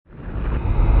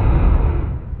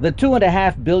The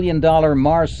 $2.5 billion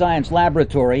Mars Science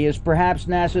Laboratory is perhaps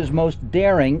NASA's most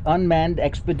daring unmanned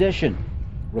expedition,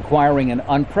 requiring an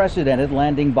unprecedented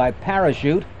landing by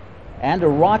parachute and a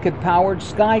rocket-powered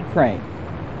sky crane.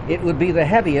 It would be the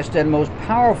heaviest and most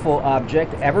powerful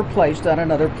object ever placed on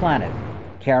another planet,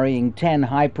 carrying 10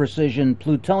 high-precision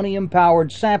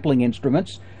plutonium-powered sampling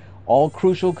instruments, all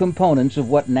crucial components of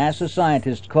what NASA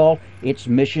scientists call its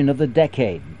mission of the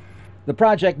decade. The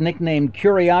project, nicknamed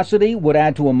Curiosity, would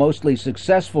add to a mostly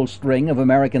successful string of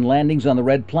American landings on the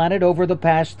Red Planet over the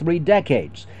past 3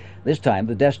 decades. This time,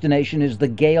 the destination is the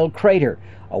Gale Crater.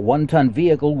 A 1-ton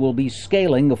vehicle will be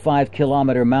scaling the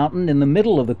 5-kilometer mountain in the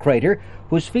middle of the crater,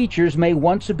 whose features may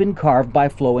once have been carved by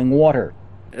flowing water.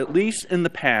 At least in the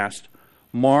past,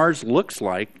 Mars looks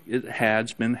like it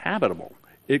has been habitable.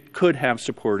 It could have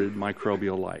supported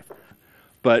microbial life.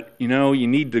 But, you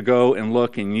need to go and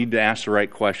look and you need to ask the right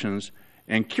questions.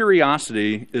 And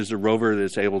Curiosity is a rover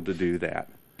that's able to do that.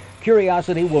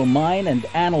 Curiosity will mine and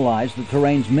analyze the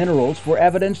terrain's minerals for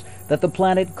evidence that the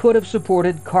planet could have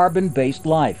supported carbon-based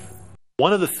life.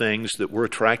 One of the things that we're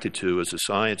attracted to as a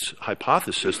science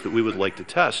hypothesis that we would like to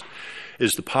test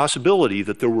is the possibility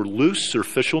that there were loose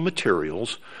superficial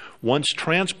materials once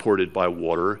transported by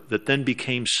water that then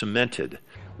became cemented.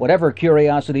 Whatever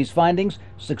Curiosity's findings,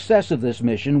 success of this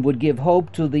mission would give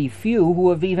hope to the few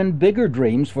who have even bigger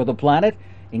dreams for the planet,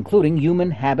 including human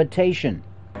habitation.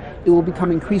 It will become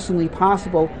increasingly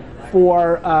possible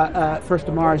for first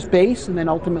a Mars base and then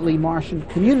ultimately Martian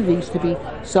communities to be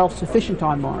self-sufficient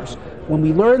on Mars. When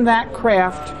we learn that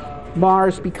craft,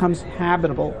 Mars becomes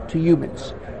habitable to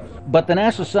humans. But the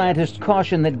NASA scientists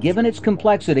caution that given its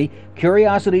complexity,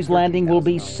 Curiosity's landing will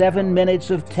be 7 minutes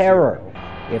of terror.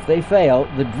 If they fail,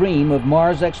 the dream of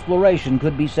Mars exploration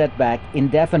could be set back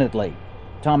indefinitely.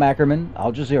 Tom Ackerman,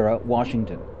 Al Jazeera,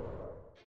 Washington.